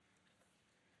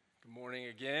Good morning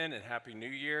again and Happy New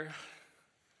Year.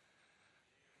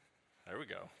 There we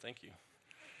go. Thank you.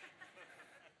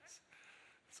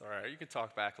 It's all right. You can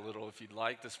talk back a little if you'd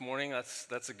like this morning.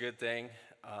 That's a good thing.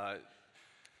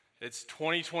 It's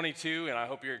 2022, and I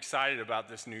hope you're excited about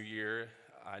this new year.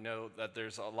 I know that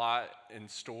there's a lot in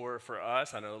store for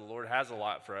us. I know the Lord has a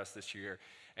lot for us this year.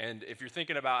 And if you're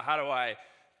thinking about how do I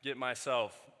get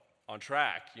myself on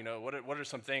track, what are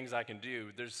some things I can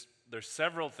do? There's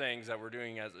several things that we're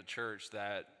doing as a church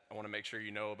that I want to make sure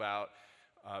you know about.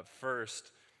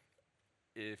 First,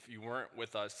 if you weren't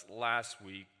with us last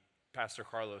week, Pastor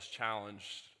Carlos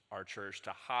challenged our church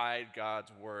to hide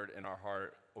God's word in our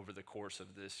heart over the course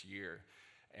of this year.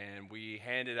 And we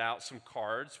handed out some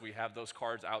cards. We have those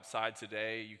cards outside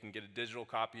today. You can get a digital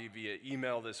copy via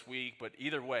email this week. But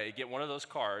either way, get one of those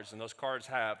cards, and those cards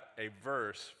have a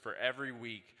verse for every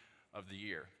week of the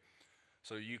year.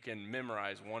 So you can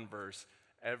memorize one verse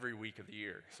every week of the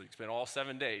year. So you can spend all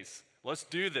 7 days. Let's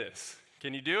do this.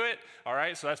 Can you do it? All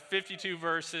right, so that's 52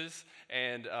 verses.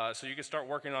 And so you can start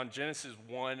working on Genesis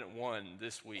 1:1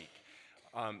 this week.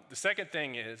 The second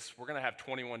thing is we're going to have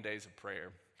 21 days of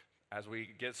prayer. As we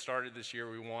get started this year,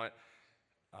 we want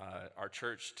our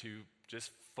church to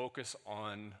just focus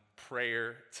on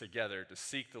prayer together, to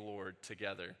seek the Lord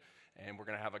together. And we're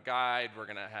going to have a guide. We're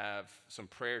going to have some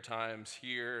prayer times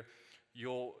here.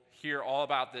 You'll hear all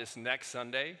about this next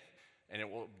Sunday, and it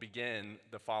will begin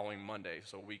the following Monday,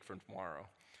 so a week from tomorrow.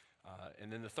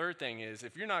 And then the third thing is,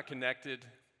 if you're not connected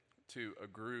to a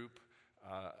group,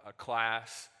 a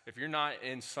class, if you're not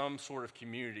in some sort of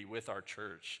community with our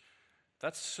church,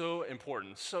 that's so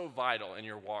important, so vital in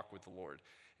your walk with the Lord.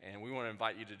 And we want to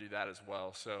invite you to do that as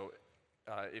well. So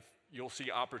if you'll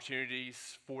see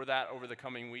opportunities for that over the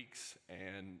coming weeks,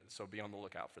 and so be on the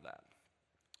lookout for that.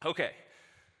 Okay.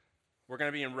 We're going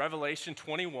to be in Revelation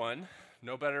 21.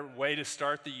 No better way to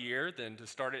start the year than to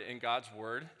start it in God's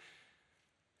Word.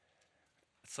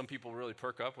 Some people really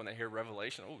perk up when they hear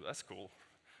Revelation. Oh, that's cool.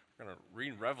 We're going to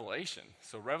read Revelation.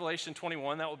 So Revelation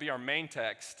 21, that will be our main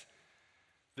text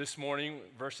this morning,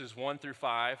 verses 1 through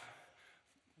 5.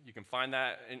 You can find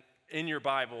that in your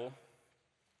Bible.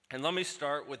 And let me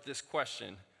start with this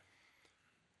question.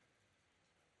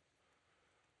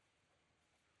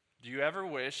 Do you ever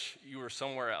wish you were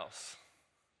somewhere else?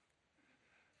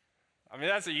 I mean,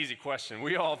 that's an easy question.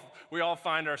 We all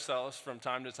find ourselves from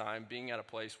time to time being at a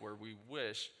place where we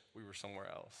wish we were somewhere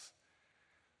else.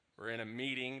 We're in a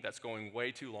meeting that's going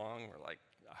way too long. We're like,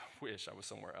 I wish I was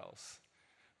somewhere else,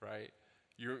 right?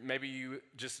 Maybe you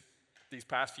just, these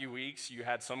past few weeks, you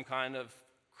had some kind of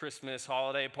Christmas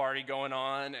holiday party going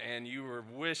on, and you were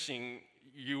wishing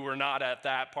you were not at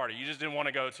that party. You just didn't want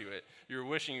to go to it. You were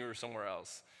wishing you were somewhere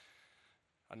else.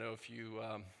 I know a few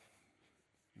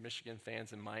Michigan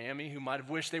fans in Miami who might have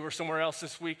wished they were somewhere else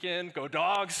this weekend. Go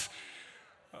Dogs!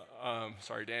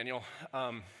 Sorry, Daniel.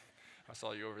 I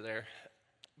saw you over there.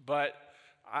 But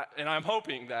I'm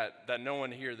hoping that no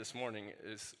one here this morning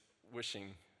is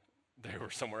wishing they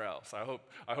were somewhere else. I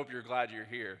hope you're glad you're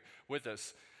here with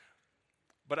us.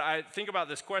 But I think about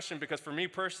this question because for me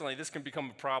personally, this can become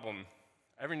a problem.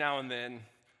 Every now and then,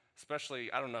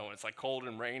 especially, I don't know, it's like cold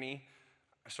and rainy,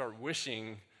 I start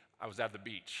wishing I was at the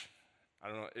beach. I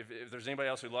don't know if there's anybody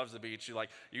else who loves the beach.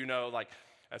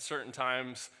 At certain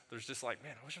times, there's just like,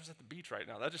 man, I wish I was at the beach right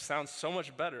now. That just sounds so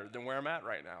much better than where I'm at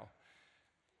right now.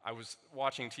 I was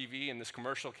watching TV and this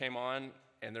commercial came on,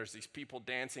 and there's these people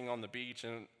dancing on the beach,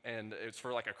 and it's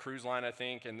for like a cruise line, I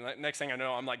think. And the next thing I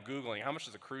know, I'm like Googling, how much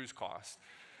does a cruise cost?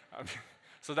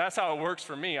 So that's how it works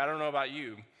for me. I don't know about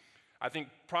you. I think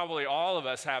probably all of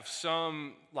us have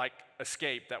some like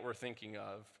escape that we're thinking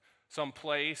of, some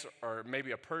place or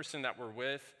maybe a person that we're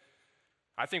with.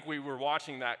 I think we were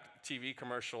watching that TV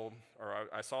commercial, or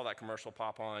I saw that commercial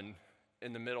pop on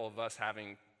in the middle of us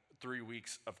having 3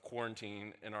 weeks of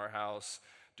quarantine in our house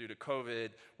due to COVID,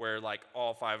 where like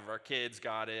all 5 of our kids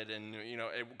got it, and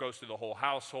it goes through the whole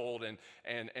household,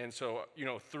 and so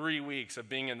 3 weeks of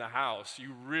being in the house,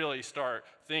 you really start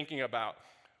thinking about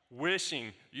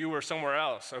wishing you were somewhere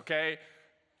else, okay?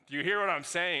 Do you hear what I'm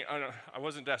saying? I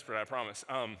wasn't desperate, I promise.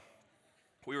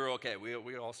 We were okay.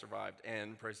 We all survived,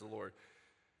 and praise the Lord.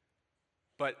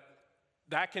 But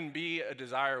that can be a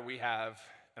desire we have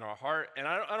in our heart, and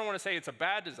I don't want to say it's a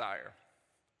bad desire,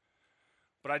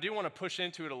 but I do want to push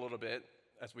into it a little bit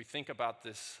as we think about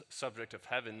this subject of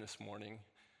heaven this morning,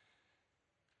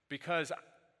 because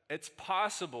it's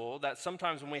possible that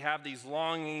sometimes when we have these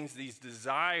longings, these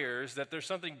desires, that there's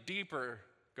something deeper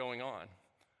going on.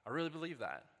 I really believe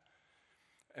that.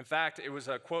 In fact, it was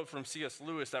a quote from C.S.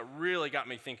 Lewis that really got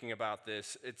me thinking about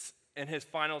this. It's in his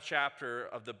final chapter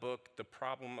of the book, The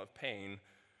Problem of Pain,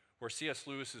 where C.S.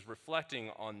 Lewis is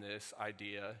reflecting on this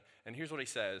idea, and here's what he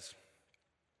says.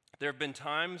 There have been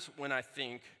times when I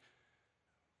think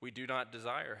we do not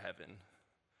desire heaven,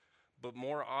 but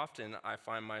more often I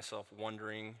find myself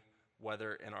wondering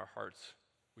whether in our hearts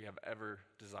we have ever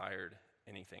desired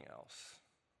anything else.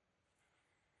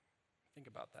 Think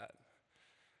about that.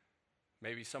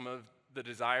 Maybe some of the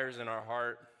desires in our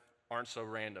heart aren't so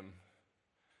random.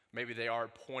 Maybe they are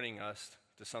pointing us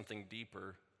to something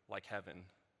deeper like heaven.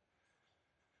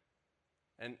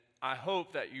 And I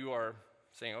hope that you are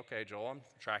saying, okay, Joel, I'm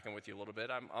tracking with you a little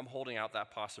bit. I'm holding out that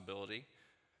possibility.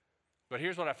 But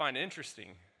here's what I find interesting.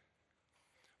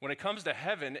 When it comes to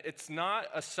heaven, it's not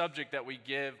a subject that we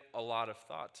give a lot of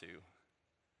thought to.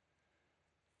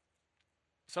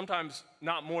 Sometimes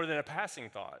not more than a passing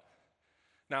thought.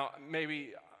 Now,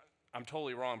 maybe I'm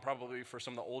totally wrong. Probably for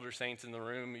some of the older saints in the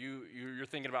room, you're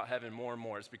thinking about heaven more and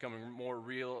more. It's becoming more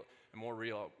real and more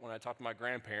real. When I talk to my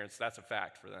grandparents, that's a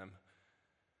fact for them.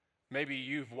 Maybe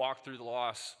you've walked through the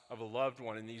loss of a loved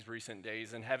one in these recent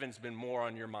days, and heaven's been more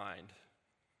on your mind.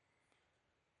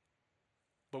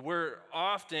 But we're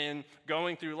often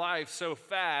going through life so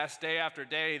fast, day after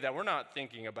day, that we're not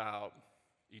thinking about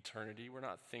eternity. We're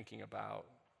not thinking about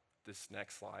this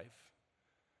next life.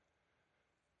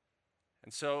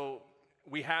 And so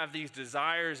we have these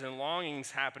desires and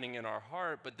longings happening in our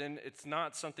heart, but then it's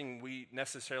not something we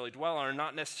necessarily dwell on, or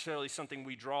not necessarily something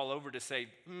we draw over to say,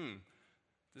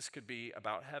 this could be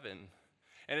about heaven.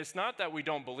 And it's not that we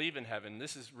don't believe in heaven.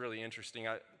 This is really interesting.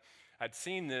 I'd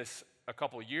seen this a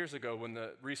couple years ago when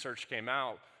the research came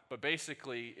out, but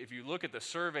basically, if you look at the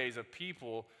surveys of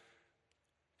people,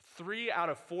 3 out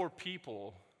of 4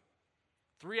 people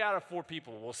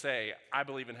will say, I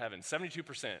believe in heaven.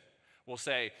 72% will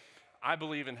say, I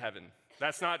believe in heaven.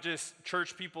 That's not just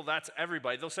church people, that's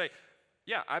everybody. They'll say,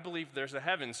 yeah, I believe there's a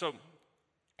heaven. So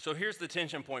here's the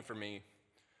tension point for me.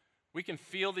 We can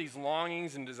feel these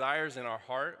longings and desires in our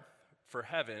heart for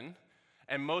heaven,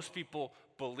 and most people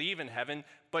believe in heaven,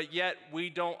 but yet we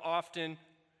don't often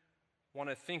want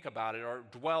to think about it or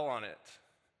dwell on it.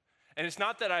 And it's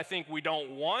not that I think we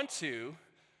don't want to.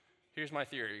 Here's my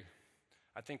theory.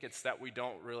 I think it's that we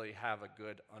don't really have a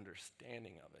good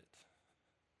understanding of it.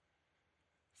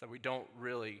 It's that we don't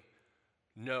really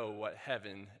know what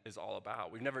heaven is all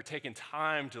about. We've never taken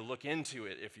time to look into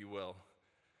it, if you will.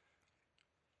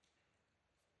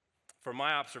 From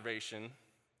my observation,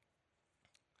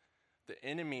 the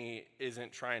enemy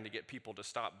isn't trying to get people to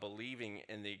stop believing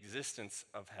in the existence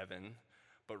of heaven,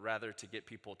 but rather to get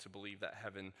people to believe that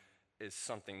heaven is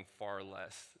something far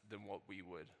less than what we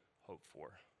would hope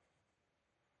for.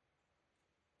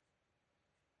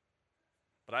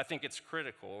 But I think it's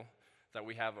critical that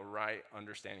we have a right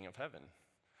understanding of heaven.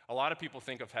 A lot of people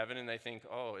think of heaven and they think,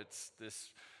 oh, it's this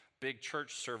big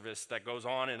church service that goes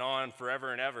on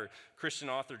forever and ever. Christian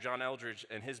author John Eldredge,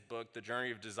 in his book, The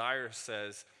Journey of Desire,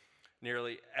 says,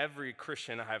 nearly every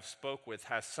Christian I have spoke with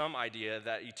has some idea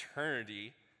that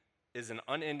eternity is an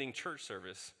unending church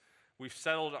service. We've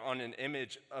settled on an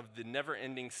image of the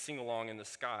never-ending sing-along in the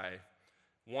sky,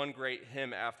 one great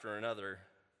hymn after another,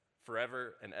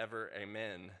 forever and ever,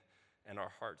 amen, and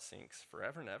our heart sinks.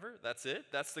 Forever and ever? That's it?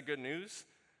 That's the good news?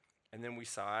 And then we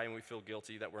sigh and we feel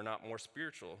guilty that we're not more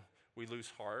spiritual. We lose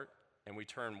heart and we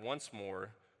turn once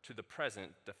more to the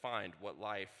present to find what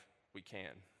life we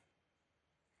can.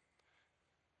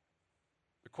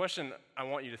 The question I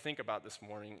want you to think about this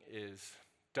morning is,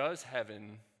 does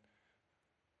heaven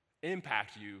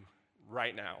impact you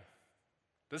right now?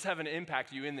 Does heaven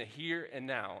impact you in the here and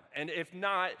now? And if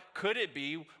not, could it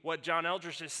be what John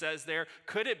Eldredge just says there?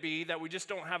 Could it be that we just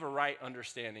don't have a right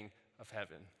understanding of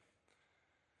heaven?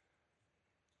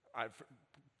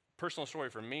 Personal story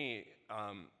for me,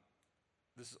 I'm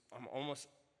almost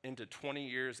into 20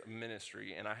 years of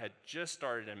ministry, and I had just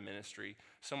started in ministry.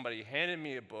 Somebody handed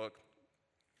me a book.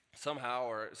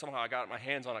 Somehow I got my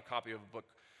hands on a copy of a book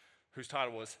whose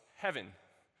title was Heaven.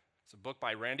 It's a book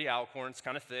by Randy Alcorn. It's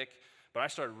kind of thick, but I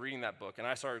started reading that book, and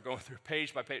I started going through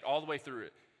page by page, all the way through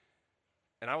it.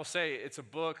 And I will say it's a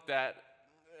book that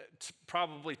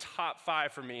probably top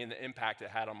 5 for me in the impact it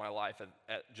had on my life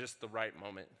at just the right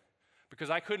moment. Because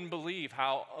I couldn't believe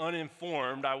how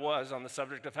uninformed I was on the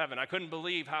subject of heaven. I couldn't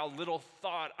believe how little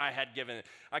thought I had given it.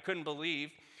 I couldn't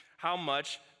believe how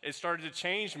much it started to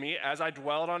change me as I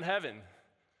dwelled on heaven.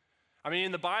 I mean,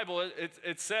 in the Bible,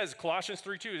 it says, Colossians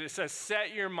 3:2, it says,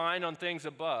 set your mind on things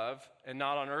above and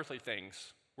not on earthly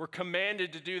things. We're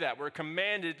commanded to do that. We're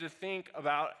commanded to think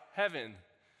about heaven.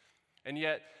 And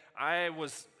yet, it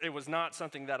was not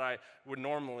something that I would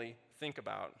normally think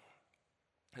about.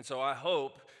 And so I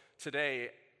hope today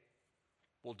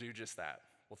we'll do just that.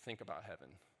 We'll think about heaven.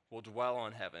 will dwell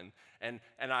on heaven. And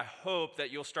I hope that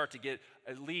you'll start to get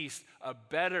at least a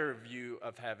better view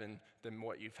of heaven than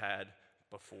what you've had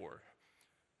before.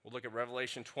 We'll look at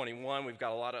Revelation 21. We've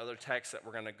got a lot of other texts that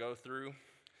we're going to go through.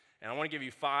 And I want to give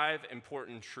you 5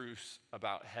 important truths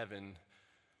about heaven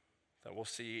that we'll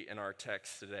see in our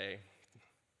text today.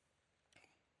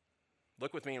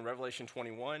 Look with me in Revelation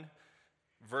 21,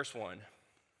 verse 1.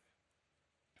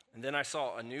 And then I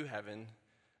saw a new heaven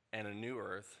and a new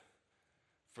earth,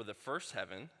 for the first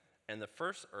heaven and the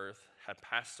first earth had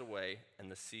passed away,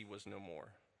 and the sea was no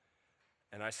more.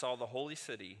 And I saw the holy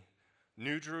city,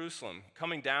 New Jerusalem,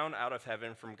 coming down out of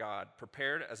heaven from God,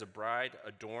 prepared as a bride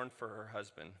adorned for her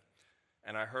husband.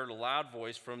 And I heard a loud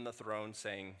voice from the throne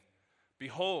saying,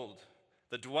 "Behold,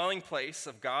 the dwelling place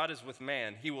of God is with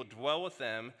man. He will dwell with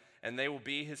them, and they will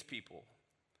be his people.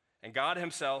 And God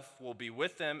himself will be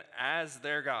with them as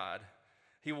their God.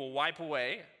 He will wipe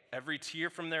away every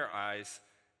tear from their eyes,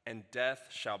 and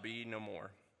death shall be no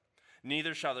more.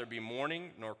 Neither shall there be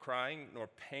mourning, nor crying, nor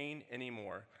pain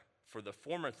anymore, for the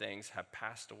former things have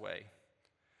passed away."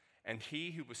 And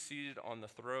he who was seated on the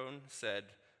throne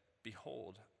said,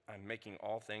 "Behold, I'm making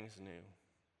all things new."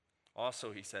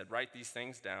 Also, he said, "Write these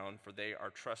things down, for they are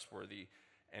trustworthy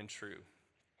and true."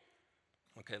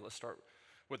 Okay, let's start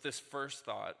with this first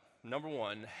thought. Number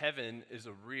 1, heaven is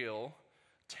a real,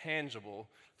 tangible,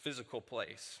 physical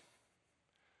place.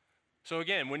 So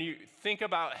again, when you think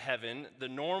about heaven, the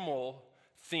normal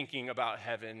thinking about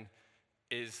heaven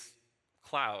is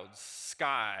clouds,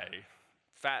 sky,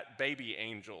 fat baby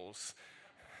angels,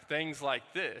 things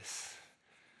like this.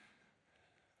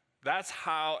 That's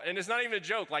how, and it's not even a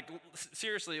joke, like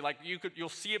seriously, like you'll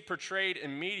see it portrayed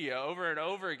in media over and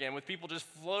over again with people just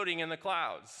floating in the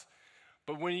clouds.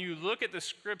 But when you look at the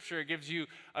scripture, it gives you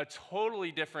a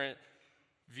totally different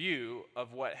view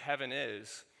of what heaven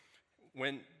is.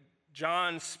 When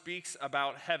John speaks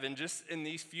about heaven, just in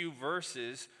these few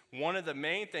verses, one of the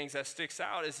main things that sticks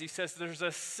out is he says there's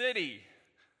a city,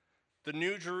 the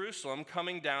New Jerusalem,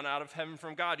 coming down out of heaven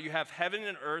from God. You have heaven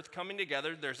and earth coming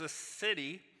together. There's a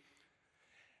city.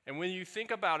 And when you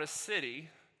think about a city,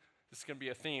 this is going to be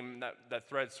a theme that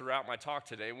threads throughout my talk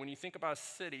today. When you think about a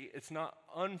city, it's not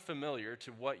unfamiliar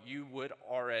to what you would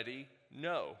already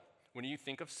know. When you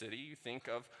think of city, you think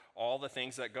of all the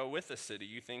things that go with a city.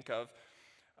 You think of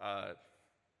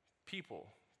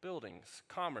people, buildings,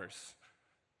 commerce.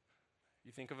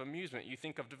 You think of amusement. You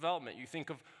think of development. You think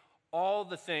of all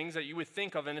the things that you would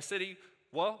think of in a city.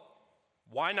 Well,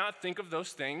 why not think of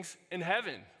those things in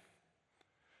heaven?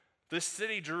 This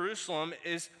city, Jerusalem,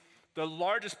 is the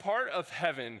largest part of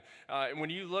heaven. When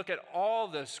you look at all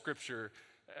the scripture,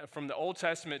 from the Old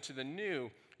Testament to the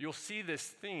New, you'll see this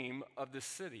theme of the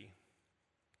city.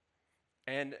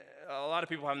 And a lot of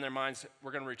people have in their minds,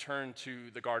 we're going to return to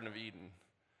the Garden of Eden.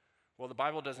 Well, the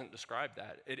Bible doesn't describe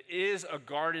that. It is a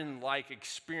garden-like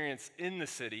experience in the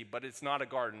city, but it's not a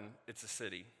garden, it's a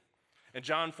city. In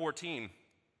John 14,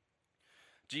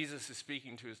 Jesus is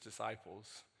speaking to his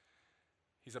disciples.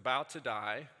 He's about to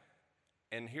die,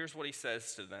 and here's what he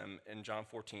says to them in John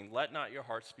 14. "Let not your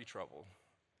hearts be troubled.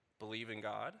 Believe in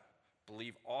God.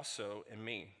 Believe also in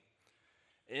me.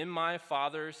 In my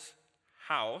Father's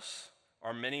house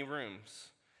are many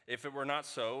rooms. If it were not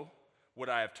so, would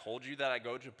I have told you that I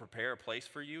go to prepare a place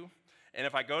for you? And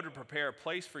if I go to prepare a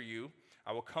place for you,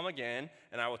 I will come again,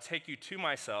 and I will take you to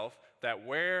myself, that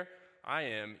where I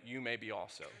am, you may be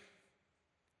also."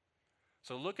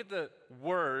 So look at the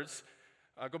words.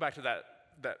 Go back to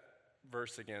that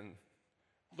verse again.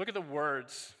 Look at the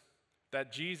words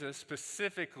that Jesus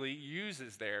specifically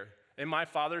uses there. In my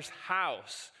Father's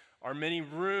house are many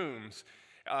rooms.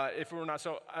 If it were not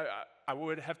so, I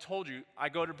would have told you, I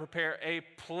go to prepare a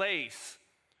place.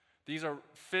 These are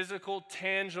physical,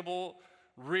 tangible,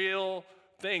 real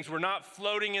things. We're not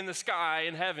floating in the sky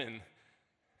in heaven.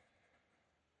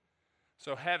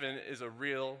 So heaven is a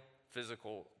real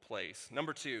physical place.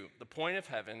 Number 2, the point of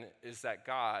heaven is that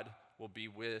God will be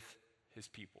with his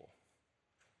people.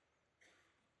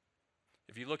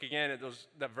 If you look again at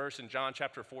that verse in John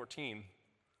chapter 14,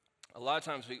 a lot of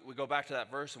times we go back to that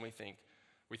verse and we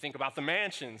think about the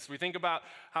mansions. We think about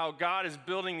how God is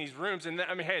building these rooms. And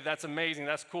I mean, hey, that's amazing.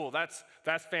 That's cool. That's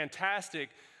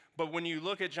fantastic. But when you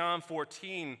look at John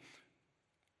 14,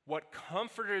 what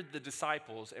comforted the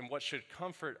disciples and what should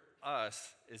comfort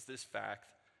us is this fact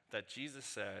that Jesus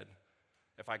said,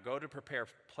 "If I go to prepare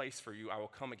a place for you, I will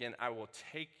come again. I will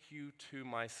take you to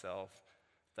myself,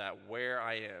 that where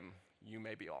I am, you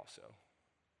may be also."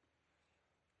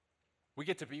 We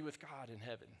get to be with God in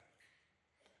heaven.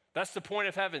 That's the point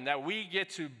of heaven, that we get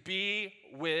to be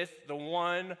with the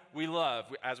one we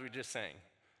love, as we just sang.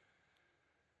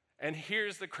 And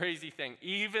here's the crazy thing.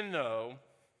 Even though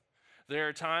there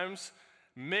are times,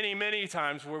 many, many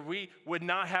times, where we would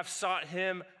not have sought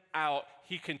him out,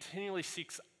 he continually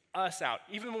seeks us out,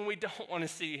 even when we don't want to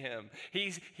see him.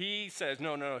 He says,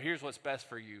 no, here's what's best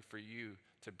for you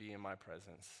to be in my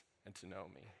presence and to know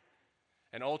me.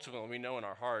 And ultimately, we know in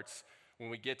our hearts, when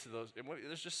we get to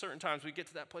there's just certain times we get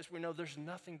to that place where we know there's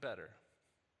nothing better.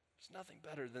 There's nothing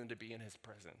better than to be in his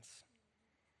presence.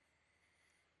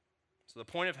 So the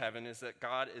point of heaven is that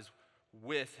God is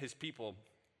with his people.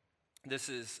 This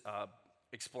is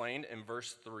explained in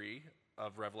verse 3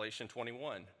 of Revelation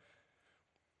 21.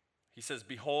 He says,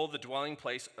 behold, the dwelling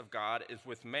place of God is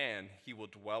with man. He will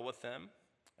dwell with them,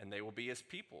 and they will be his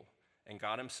people. And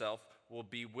God himself will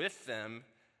be with them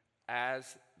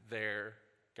as their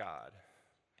God.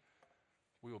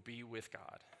 We will be with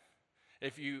God.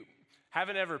 If you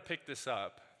haven't ever picked this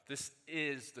up, this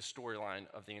is the storyline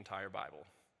of the entire Bible.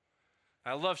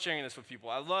 I love sharing this with people.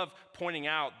 I love pointing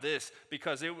out this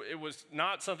because it was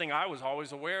not something I was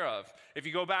always aware of. If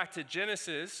you go back to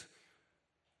Genesis,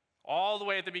 all the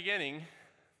way at the beginning,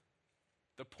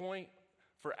 the point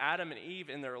for Adam and Eve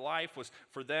in their life was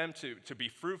for them to be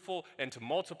fruitful and to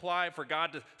multiply, for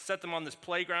God to set them on this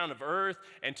playground of earth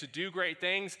and to do great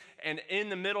things. And in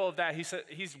the middle of that, he said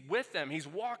he's with them. He's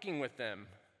walking with them.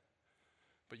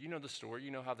 But you know the story.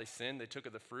 You know how they sinned. They took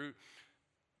of the fruit.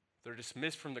 They're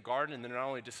dismissed from the garden, and they're not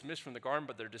only dismissed from the garden,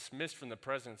 but they're dismissed from the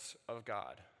presence of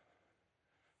God.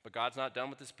 But God's not done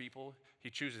with his people.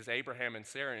 He chooses Abraham and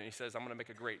Sarah, and he says, I'm going to make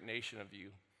a great nation of you.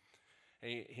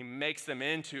 And he makes them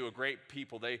into a great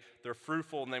people. They're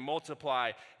fruitful and they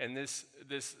multiply, and these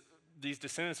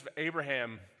descendants of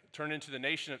Abraham turn into the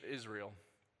nation of Israel.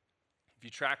 If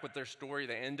you track with their story,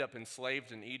 they end up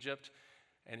enslaved in Egypt,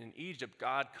 and in Egypt,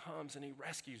 God comes and he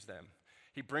rescues them.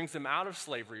 He brings them out of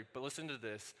slavery, but listen to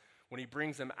this. When he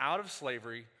brings them out of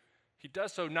slavery, he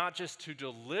does so not just to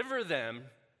deliver them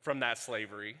from that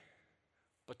slavery,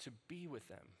 but to be with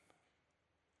them,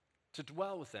 to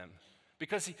dwell with them.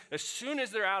 Because as soon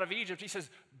as they're out of Egypt, he says,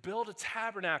 build a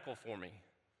tabernacle for me.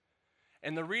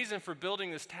 And the reason for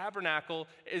building this tabernacle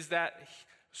is that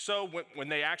when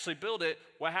they actually build it,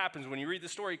 what happens? When you read the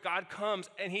story, God comes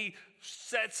and he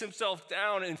sets himself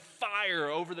down in fire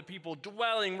over the people,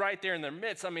 dwelling right there in their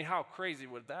midst. I mean, how crazy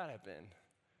would that have been?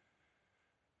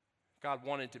 God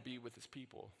wanted to be with his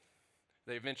people.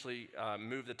 They eventually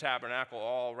moved the tabernacle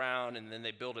all around, and then they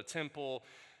built a temple.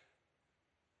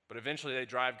 But eventually they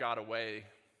drive God away.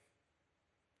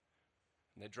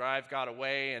 And they drive God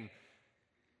away, and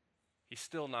he's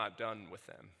still not done with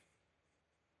them.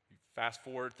 You fast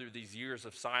forward through these years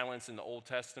of silence in the Old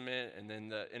Testament and then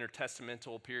the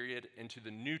intertestamental period into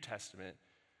the New Testament.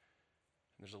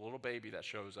 And there's a little baby that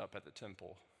shows up at the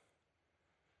temple.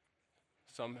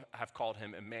 Some have called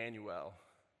him Emmanuel,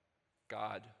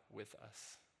 God with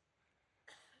us.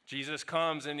 Jesus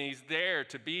comes and he's there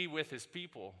to be with his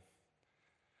people.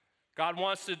 God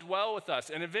wants to dwell with us.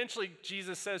 And eventually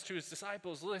Jesus says to his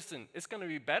disciples, listen, it's going to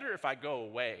be better if I go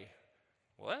away.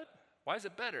 What? Why is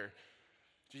it better?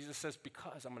 Jesus says,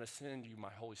 because I'm going to send you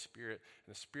my Holy Spirit,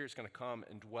 and the Spirit's going to come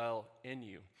and dwell in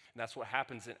you. And that's what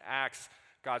happens in Acts.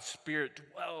 God's Spirit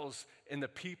dwells in the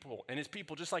people, and his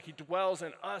people, just like he dwells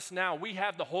in us now. We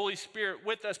have the Holy Spirit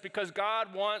with us because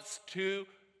God wants to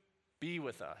be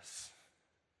with us.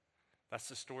 That's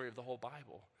the story of the whole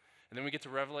Bible. And then we get to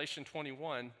Revelation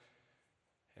 21,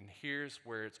 and here's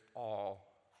where it's all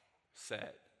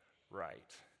set right.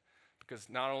 Because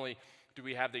not only do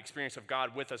we have the experience of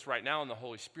God with us right now in the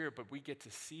Holy Spirit, but we get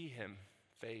to see him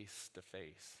face to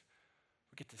face.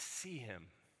 We get to see him.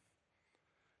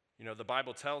 You know, the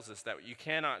Bible tells us that you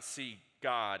cannot see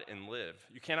God and live.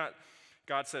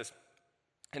 God says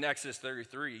in Exodus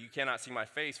 33, you cannot see my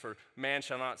face, for man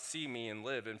shall not see me and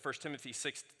live. In 1 Timothy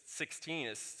 6:16,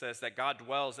 it says that God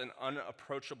dwells in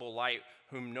unapproachable light,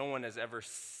 whom no one has ever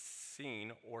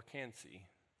seen or can see.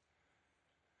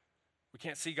 We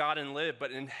can't see God and live,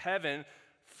 but in heaven,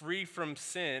 free from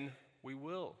sin, we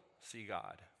will see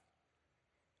God.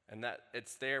 And that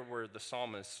it's there where the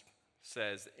psalmist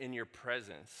says, in your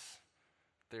presence,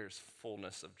 there's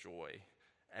fullness of joy,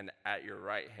 and at your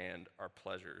right hand are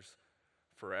pleasures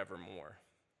forevermore.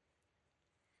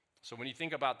 So when you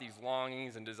think about these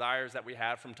longings and desires that we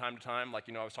have from time to time, like,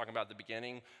 I was talking about at the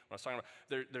beginning, when I was talking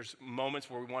about, there's moments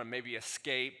where we want to maybe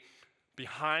escape.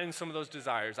 Behind some of those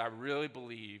desires, I really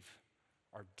believe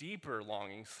are deeper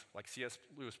longings, like C.S.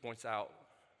 Lewis points out,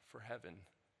 for heaven.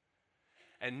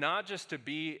 And not just to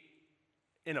be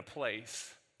in a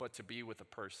place, but to be with a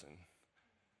person,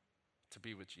 to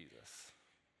be with Jesus.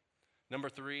 Number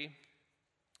 3,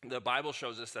 the Bible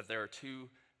shows us that there are 2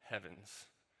 heavens.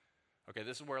 Okay,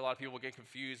 this is where a lot of people get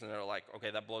confused and they're like,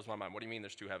 okay, that blows my mind. What do you mean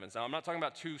there's two heavens? Now, I'm not talking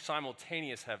about two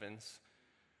simultaneous heavens.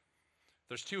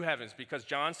 There's two heavens because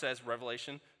John says,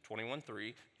 Revelation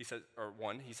 21:3,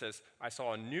 he says, I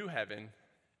saw a new heaven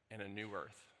and a new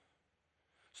earth.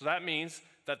 So that means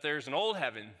that there's an old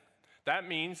heaven. That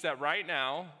means that right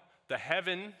now, the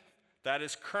heaven that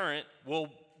is current will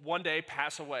one day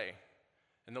pass away,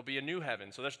 and there'll be a new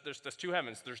heaven. So there's two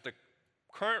heavens. There's the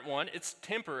current one, it's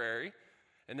temporary,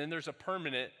 and then there's a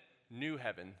permanent new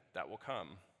heaven that will come.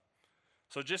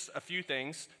 So just a few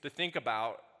things to think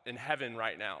about in heaven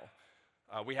right now.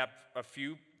 We have a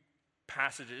few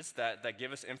passages that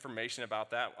give us information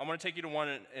about that. I want to take you to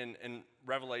one in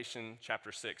Revelation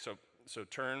chapter 6. So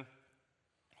turn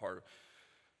or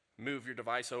move your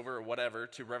device over or whatever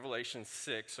to Revelation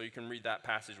 6 so you can read that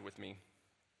passage with me.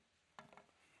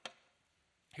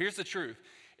 Here's the truth.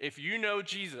 If you know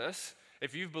Jesus,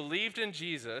 if you've believed in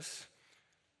Jesus,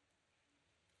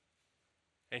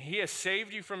 and he has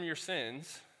saved you from your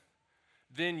sins,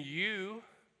 then you,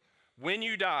 when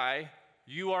you die,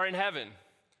 you are in heaven.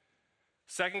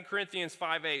 2 Corinthians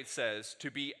 5:8 says,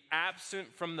 to be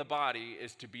absent from the body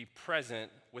is to be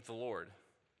present with the Lord.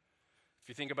 If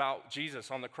you think about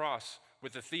Jesus on the cross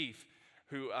with the thief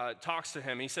who talks to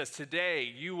him, he says, today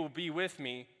you will be with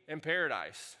me in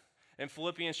paradise. In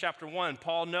Philippians chapter 1,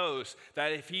 Paul knows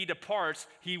that if he departs,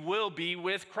 he will be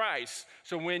with Christ.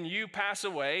 So when you pass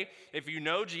away, if you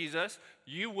know Jesus,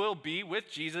 you will be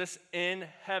with Jesus in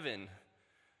heaven.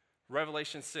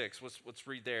 Revelation 6, let's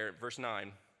read there, verse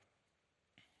 9.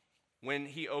 When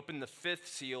he opened the fifth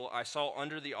seal, I saw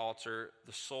under the altar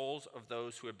the souls of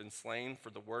those who had been slain for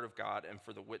the word of God and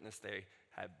for the witness they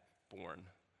had borne.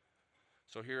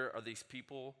 So here are these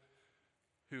people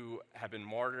who have been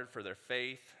martyred for their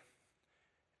faith,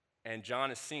 and John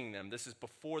is seeing them. This is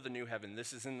before the new heaven.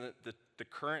 This is in the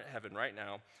current heaven right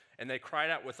now. And they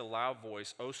cried out with a loud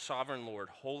voice, O sovereign Lord,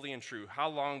 holy and true, how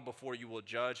long before you will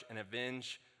judge and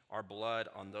avenge our blood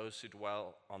on those who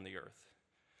dwell on the earth?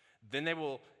 Then they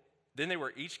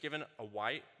were each given a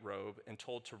white robe and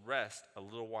told to rest a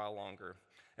little while longer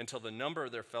until the number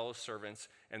of their fellow servants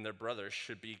and their brothers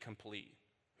should be complete,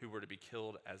 who were to be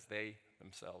killed as they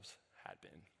themselves had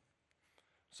been.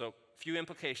 So, a few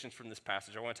implications from this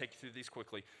passage. I want to take you through these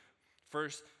quickly.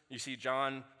 First, you see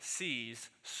John sees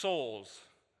souls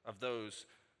of those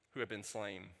who have been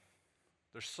slain.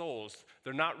 They're souls.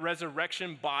 They're not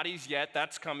resurrection bodies yet.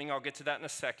 That's coming. I'll get to that in a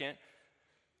second.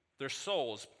 They're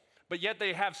souls. But yet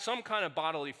they have some kind of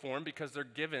bodily form because they're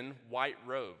given white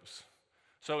robes.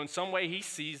 So in some way he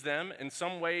sees them. In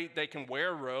some way they can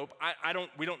wear a robe.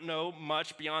 We don't know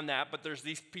much beyond that, but there's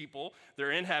these people.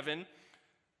 They're in heaven.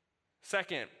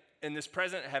 Second, in this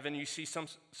present heaven, you see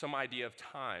some idea of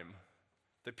time.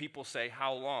 The people say,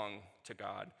 how long to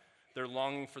God? They're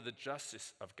longing for the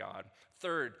justice of God.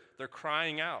 Third, they're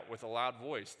crying out with a loud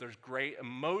voice. There's great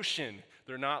emotion.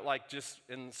 They're not like just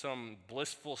in some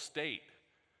blissful state.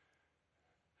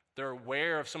 They're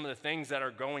aware of some of the things that are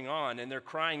going on, and they're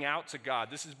crying out to God.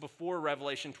 This is before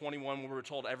Revelation 21, where we're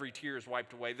told every tear is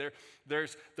wiped away.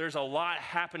 There's a lot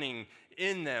happening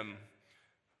in them.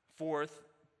 Fourth,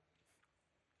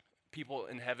 people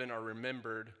in heaven are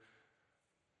remembered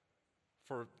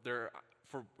for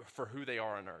who they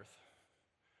are on earth.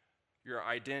 Your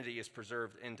identity is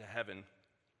preserved into heaven.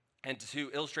 And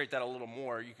to illustrate that a little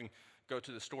more, you can go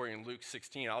to the story in Luke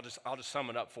 16. I'll just sum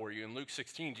it up for you. In Luke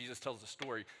 16, Jesus tells a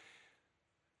story.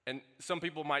 And some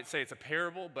people might say it's a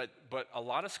parable, but a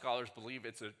lot of scholars believe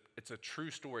it's a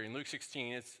true story. In Luke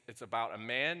 16, it's about a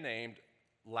man named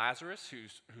Lazarus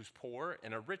who's poor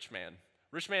and a rich man.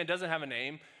 Rich man doesn't have a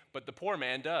name, but the poor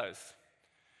man does.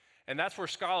 And that's where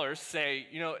scholars say,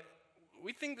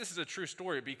 we think this is a true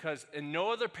story because in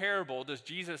no other parable does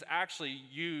Jesus actually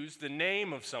use the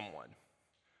name of someone.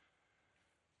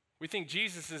 We think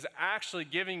Jesus is actually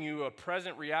giving you a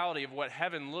present reality of what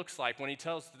heaven looks like when he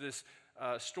tells this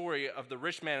story of the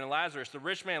rich man and Lazarus. The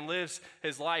rich man lives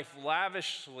his life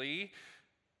lavishly,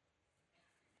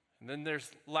 and then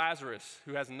there's Lazarus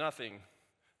who has nothing,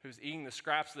 who's eating the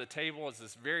scraps of the table. It's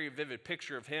this very vivid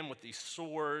picture of him with these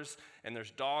sores, and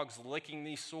there's dogs licking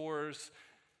these sores.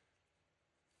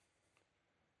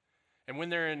 And when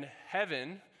they're in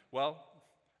heaven, well,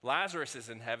 Lazarus is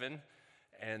in heaven,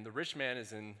 and the rich man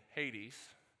is in Hades.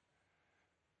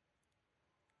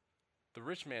 The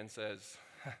rich man says,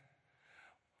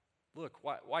 look,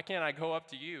 why can't I go up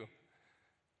to you?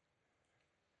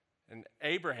 And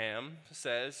Abraham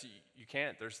says, you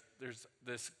can't. There's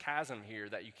this chasm here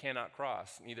that you cannot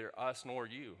cross, neither us nor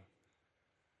you.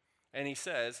 And he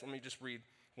says, let me just read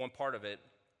one part of it.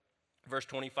 Verse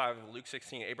 25 of Luke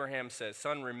 16, Abraham says,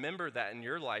 "Son, remember that in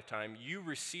your lifetime you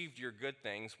received your good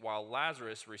things while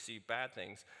Lazarus received bad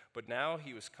things, but now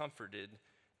he was comforted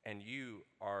and you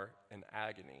are in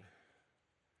agony."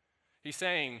 He's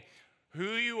saying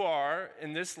who you are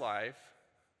in this life,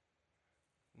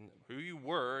 who you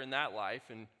were in that life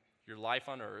and your life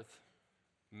on earth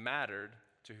mattered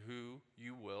to who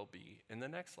you will be in the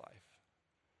next life.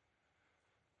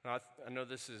 Now, I know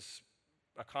this is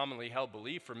a commonly held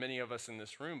belief for many of us in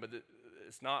this room, but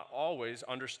it's not always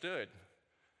understood.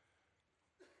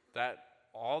 That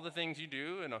all the things you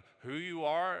do and who you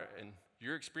are and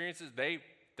your experiences,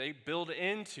 they build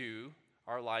into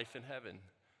our life in heaven.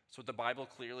 That's what the Bible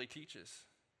clearly teaches.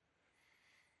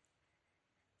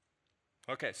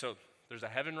 Okay, so there's a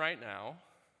heaven right now,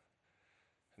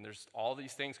 and there's all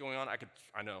these things going on.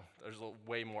 I know, there's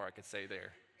way more I could say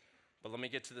there. But let me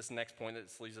get to this next point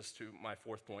that leads us to my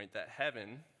fourth point, that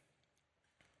heaven,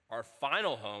 our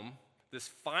final home, this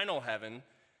final heaven,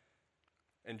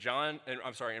 in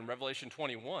Revelation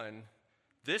 21,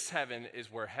 this heaven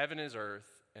is where heaven is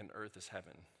earth and earth is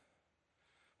heaven.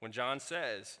 When John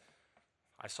says,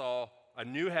 "I saw a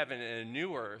new heaven and a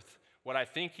new earth," what I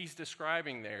think he's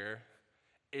describing there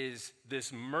is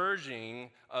this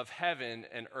merging of heaven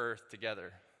and earth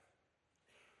together.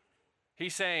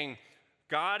 He's saying,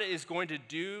 God is going to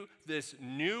do this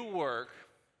new work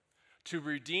to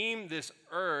redeem this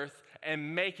earth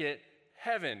and make it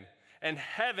heaven. And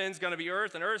heaven's going to be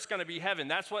earth and earth's going to be heaven.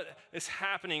 That's what is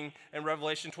happening in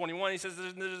Revelation 21. He says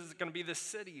there's going to be this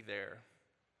city there.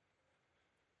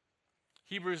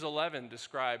 Hebrews 11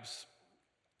 describes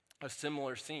a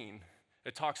similar scene.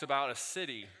 It talks about a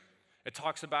city. It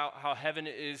talks about how heaven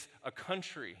is a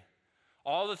country.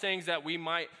 All the things that we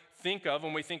might think of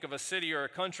when we think of a city or a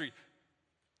country,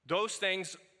 those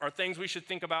things are things we should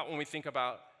think about when we think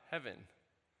about heaven.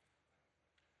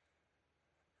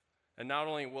 And not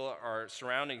only will our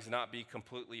surroundings not be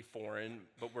completely foreign,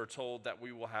 but we're told that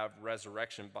we will have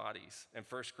resurrection bodies. In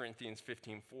 1 Corinthians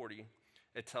 15:40,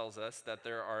 it tells us that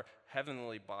there are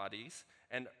heavenly bodies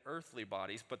and earthly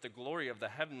bodies, but the glory of the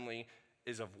heavenly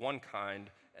is of one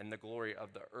kind, and the glory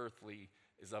of the earthly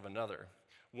is of another.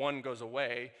 One goes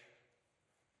away,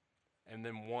 and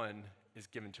then one is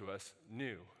given to us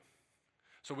new.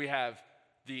 So we have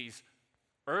these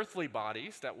earthly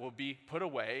bodies that will be put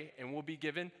away and will be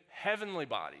given heavenly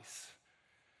bodies.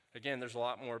 Again, there's a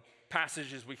lot more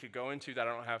passages we could go into that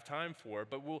I don't have time for,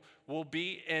 but we'll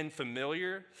be in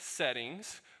familiar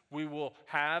settings. We will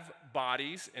have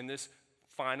bodies in this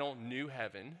final new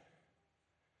heaven.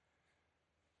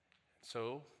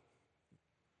 So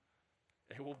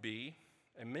it will be,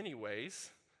 in many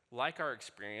ways, like our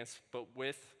experience, but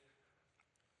with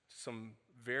some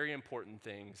very important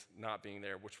things not being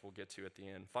there, which we'll get to at the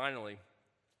end. Finally,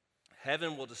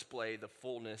 heaven will display the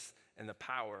fullness and the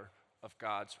power of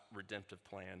God's redemptive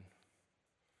plan.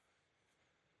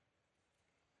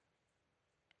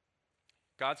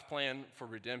 God's plan for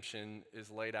redemption is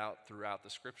laid out throughout the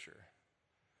scripture.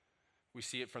 We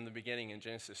see it from the beginning in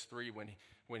Genesis 3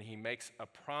 when he makes a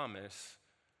promise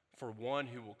for one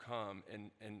who will come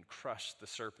and crush the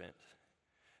serpent.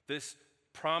 This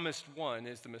promised one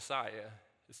is the Messiah.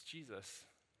 It's Jesus.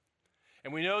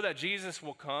 And we know that Jesus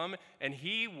will come and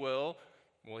he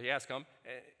has come,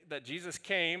 that Jesus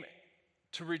came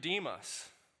to redeem us,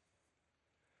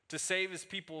 to save his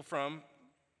people from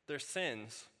their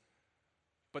sins.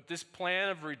 But this plan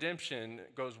of redemption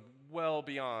goes well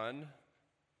beyond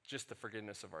just the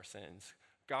forgiveness of our sins.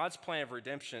 God's plan of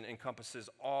redemption encompasses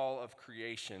all of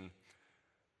creation,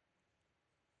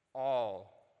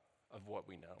 all of what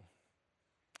we know.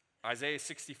 Isaiah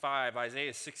 65,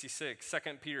 Isaiah 66,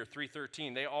 2 Peter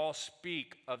 3:13, they all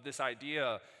speak of this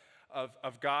idea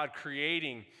of God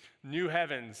creating new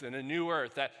heavens and a new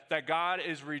earth, that God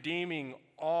is redeeming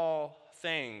all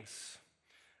things.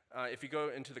 If you go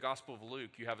into the Gospel of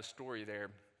Luke, you have a story there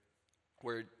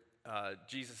where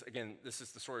Jesus, again, this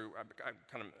is the story I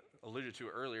kind of alluded to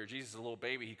earlier. Jesus is a little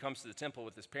baby. He comes to the temple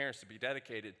with his parents to be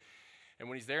dedicated. And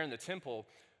when he's there in the temple,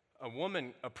 a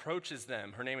woman approaches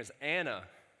them. Her name is Anna.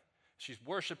 She's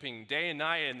worshiping day and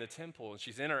night in the temple, and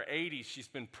she's in her 80s. She's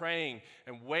been praying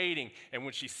and waiting, and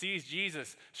when she sees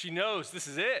Jesus, she knows this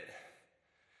is it.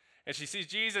 And she sees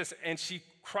Jesus, and she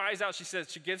cries out. She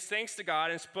says, she gives thanks to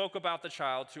God and spoke about the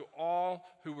child to all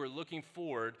who were looking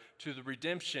forward to the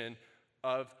redemption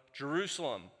of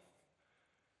Jerusalem.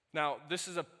 Now, this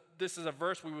is a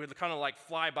verse we would kind of like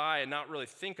fly by and not really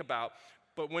think about,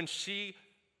 but when she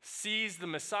sees the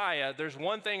Messiah, there's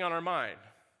one thing on her mind: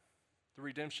 the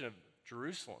redemption of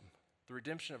Jerusalem, the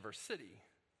redemption of her city.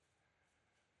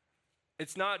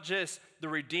 It's not just the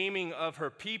redeeming of her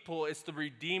people, it's the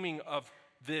redeeming of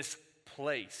this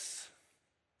place.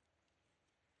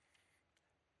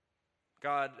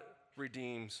 God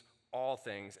redeems all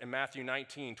things. In Matthew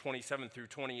 19, 27 through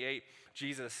 28,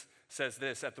 Jesus says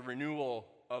this, at the renewal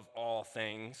of all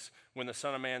things, when the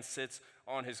Son of Man sits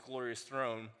on his glorious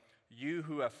throne, you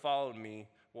who have followed me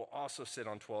will also sit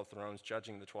on 12 thrones,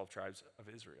 judging the 12 tribes of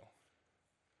Israel.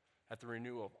 At the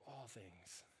renewal of all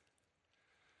things.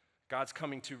 God's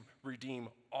coming to redeem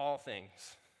all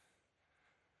things.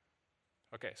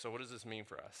 Okay, so what does this mean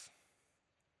for us?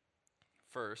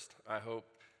 First, I hope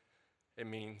it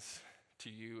means to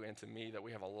you and to me that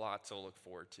we have a lot to look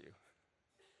forward to.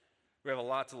 We have a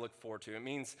lot to look forward to. It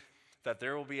means that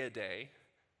there will be a day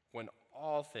when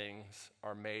all things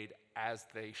are made as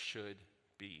they should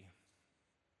be.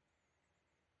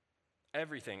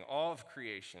 Everything, all of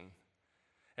creation.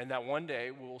 And that one day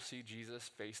we will see Jesus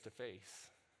face to face.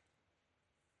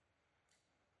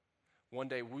 One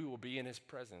day we will be in his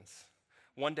presence.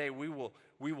 One day we will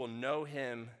know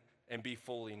him and be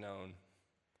fully known.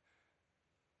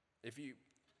 If you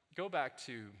go back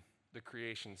to the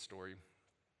creation story,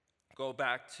 go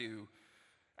back to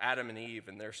Adam and Eve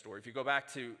and their story. If you go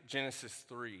back to Genesis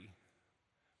 3,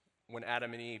 when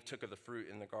Adam and Eve took of the fruit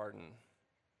in the garden,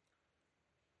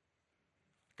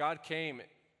 God came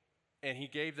and he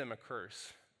gave them a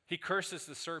curse. He curses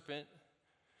the serpent,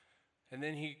 and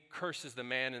then he curses the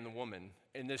man and the woman.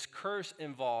 And this curse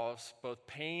involves both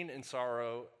pain and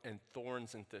sorrow and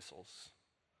thorns and thistles.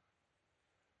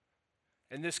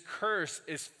 And this curse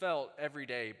is felt every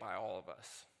day by all of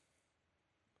us,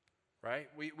 right?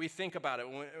 We think about it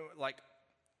like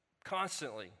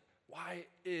constantly. Why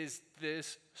is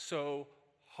this so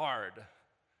hard?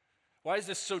 Why is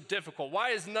this so difficult? Why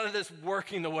is none of this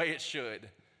working the way it should?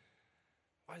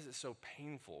 Why is it so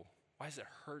painful? Why does it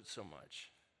hurt so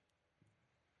much?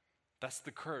 That's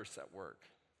the curse at work.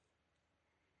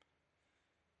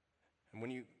 And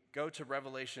when you go to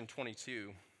Revelation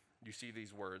 22, you see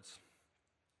these words.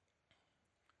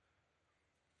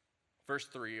 Verse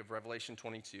 3 of Revelation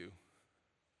 22,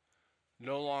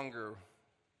 no longer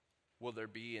will there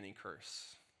be any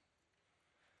curse.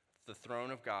 The throne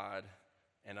of God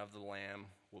and of the Lamb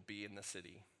will be in the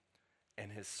city,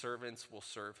 and his servants will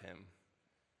serve him.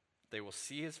 They will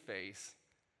see his face,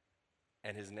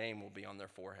 and his name will be on their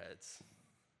foreheads.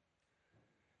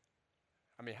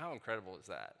 I mean, how incredible is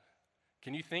that?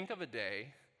 Can you think of a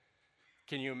day,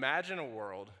 can you imagine a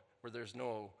world where there's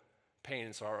no pain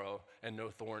and sorrow and no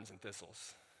thorns and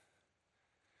thistles?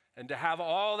 And to have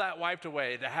all that wiped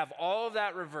away, to have all of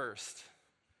that reversed,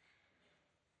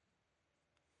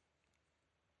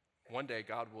 one day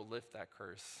God will lift that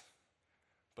curse.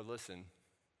 But listen,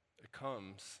 it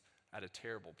comes at a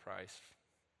terrible price.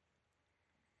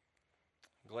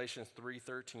 Galatians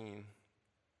 3:13,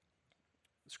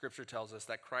 the scripture tells us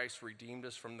that Christ redeemed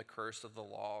us from the curse of the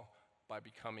law by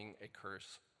becoming a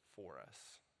curse for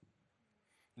us.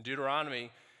 In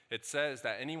Deuteronomy, it says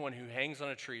that anyone who hangs on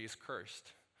a tree is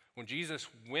cursed. When Jesus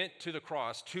went to the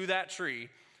cross, to that tree,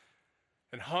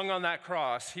 and hung on that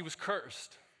cross, he was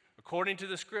cursed. According to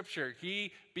the scripture,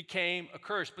 he became a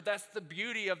curse. But that's the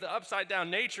beauty of the upside down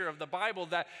nature of the Bible,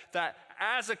 that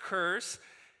as a curse,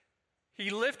 he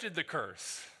lifted the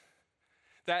curse.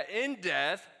 That in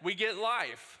death, we get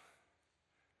life.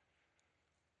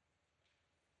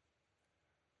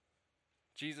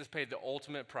 Jesus paid the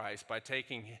ultimate price by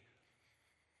taking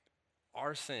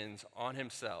our sins on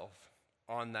himself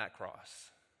on that cross.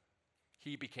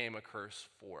 He became a curse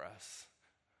for us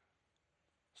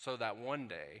so that one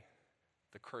day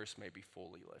the curse may be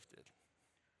fully lifted.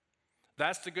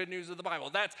 That's the good news of the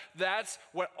Bible. That's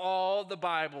what all the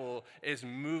Bible is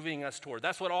moving us toward.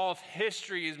 That's what all of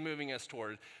history is moving us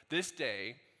toward. This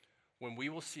day, when we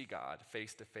will see God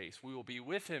face to face, we will be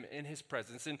with him in his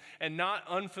presence and not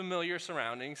unfamiliar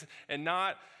surroundings and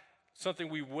not something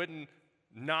we wouldn't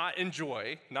not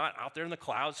enjoy, not out there in the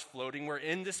clouds floating. We're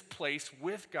in this place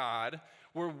with God.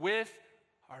 We're with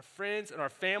our friends and our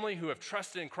family who have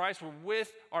trusted in Christ. We're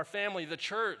with our family, the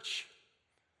church.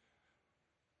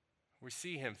 We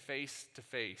see him face to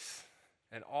face,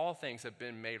 and all things have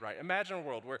been made right. Imagine a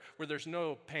world where there's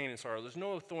no pain and sorrow, there's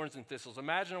no thorns and thistles.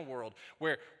 Imagine a world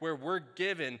where we're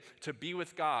given to be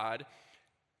with God,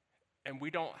 and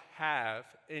we don't have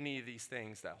any of these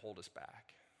things that hold us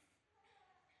back.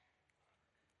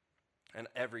 And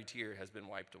every tear has been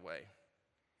wiped away.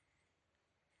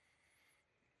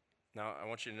 Now, I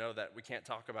want you to know that we can't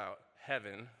talk about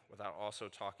heaven without also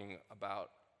talking about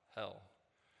hell.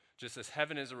 Just as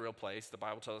heaven is a real place, the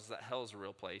Bible tells us that hell is a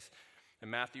real place.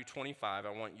 In Matthew 25, I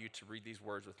want you to read these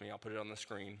words with me. I'll put it on the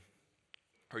screen.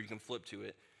 or you can flip to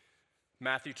it.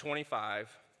 Matthew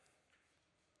 25,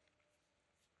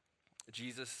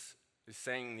 Jesus is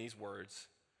saying these words,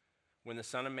 "When the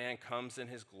Son of Man comes in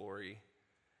his glory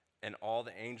and all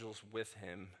the angels with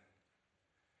him,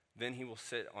 then he will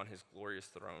sit on his glorious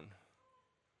throne.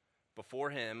 Before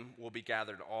him will be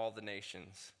gathered all the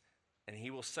nations, and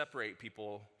he will separate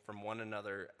people from one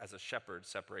another as a shepherd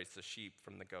separates the sheep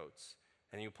from the goats.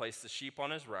 And he will place the sheep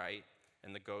on his right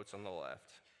and the goats on the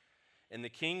left. And the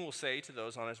king will say to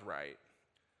those on his right,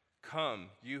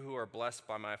 'Come, you who are blessed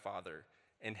by my Father,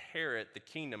 inherit the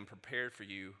kingdom prepared for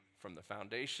you from the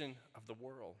foundation of the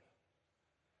world.'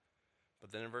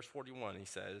 But then in verse 41, he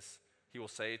says, he will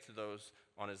say to those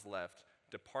on his left,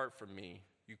 'Depart from me,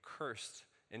 you cursed,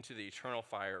 into the eternal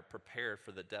fire prepared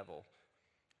for the devil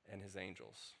and his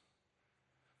angels.'"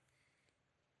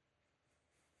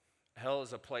 Hell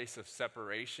is a place of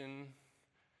separation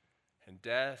and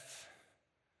death.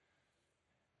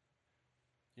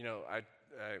 You know,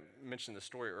 I mentioned the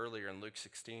story earlier in Luke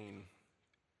 16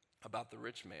 about the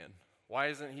rich man. Why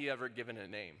isn't he ever given a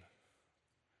name?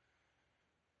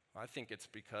 I think it's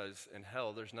because in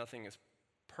hell, there's nothing as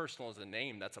personal as a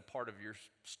name that's a part of your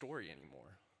story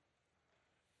anymore.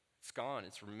 It's gone,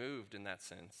 it's removed in that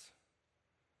sense.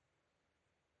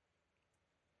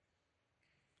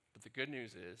 But the good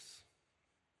news is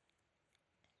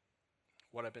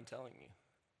what I've been telling you,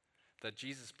 that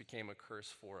Jesus became a curse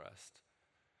for us,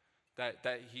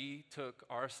 that he took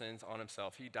our sins on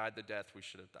himself. He died the death we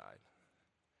should have died.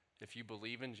 If you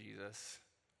believe in Jesus,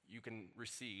 you can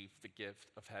receive the gift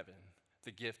of heaven,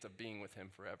 the gift of being with him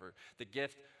forever, the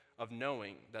gift of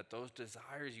knowing that those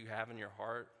desires you have in your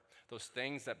heart, those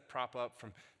things that prop up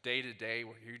from day to day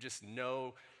where you just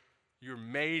know you're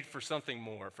made for something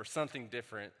more, for something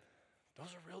different,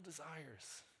 those are real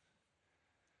desires.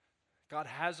 God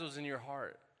has those in your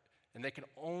heart, and they can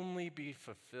only be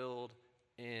fulfilled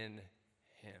in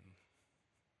him.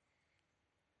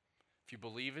 If you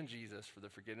believe in Jesus for the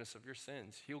forgiveness of your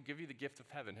sins, he'll give you the gift of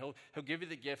heaven. He'll give you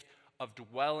the gift of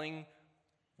dwelling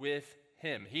with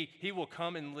him. He will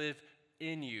come and live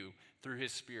in you through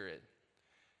his Spirit.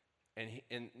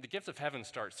 And the gift of heaven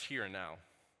starts here and now,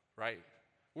 right?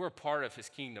 We're a part of his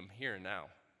kingdom here and now.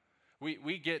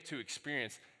 We get to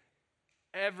experience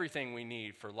everything we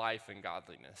need for life and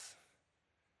godliness.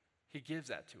 He gives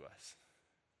that to us.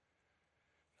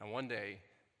 And one day,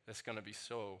 it's going to be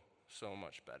so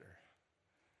much better.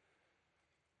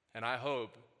 And I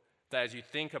hope that as you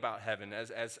think about heaven,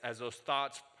 as those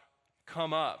thoughts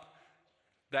come up,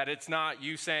 that it's not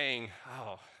you saying,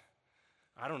 "Oh,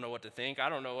 I don't know what to think. I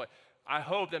don't know what." I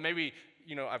hope that maybe,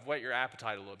 I've whet your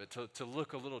appetite a little bit to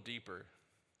look a little deeper,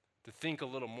 to think a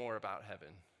little more about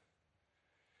heaven.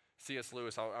 C.S.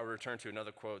 Lewis, I'll return to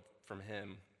another quote from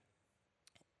him.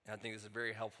 And I think this is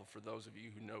very helpful for those of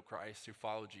you who know Christ, who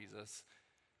follow Jesus.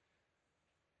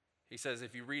 He says,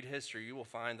 "If you read history, you will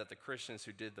find that the Christians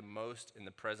who did the most in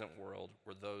the present world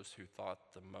were those who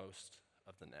thought the most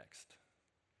of the next."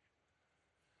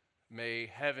 May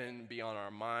heaven be on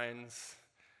our minds.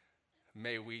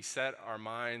 May we set our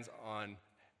minds on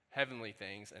heavenly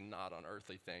things and not on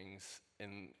earthly things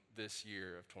in this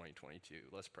year of 2022.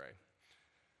 Let's pray.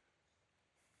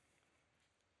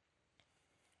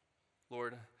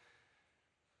 Lord,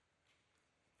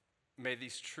 may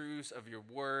these truths of your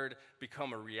word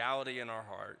become a reality in our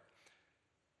heart.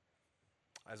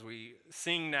 As we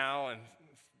sing now and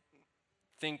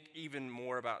think even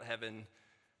more about heaven,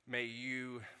 may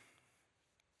you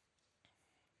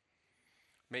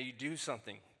do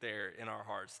something there in our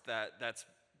hearts that's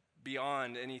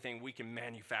beyond anything we can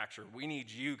manufacture. We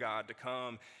need you, God, to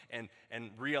come and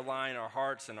realign our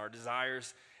hearts and our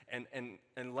desires and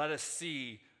let us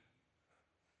see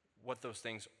what those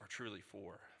things are truly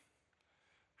for,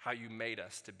 how you made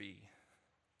us to be.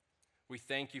 We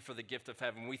thank you for the gift of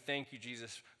heaven. We thank you,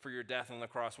 Jesus, for your death on the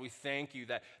cross. We thank you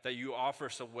that you offer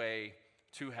us a way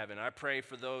to heaven. I pray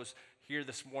for those here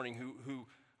this morning who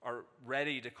are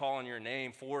ready to call on your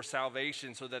name for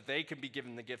salvation so that they can be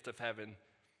given the gift of heaven.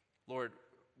 Lord,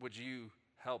 would you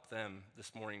help them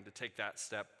this morning to take that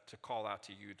step, to call out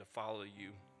to you, to follow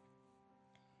you?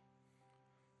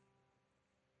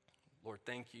 Lord,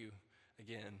 thank you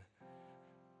again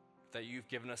that you've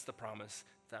given us the promise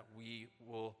that we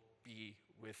will be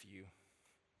with you.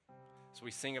 So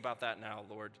we sing about that now,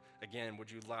 Lord. Again,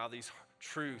 would you allow these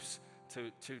truths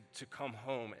to come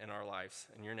home in our lives?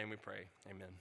 In your name we pray, amen.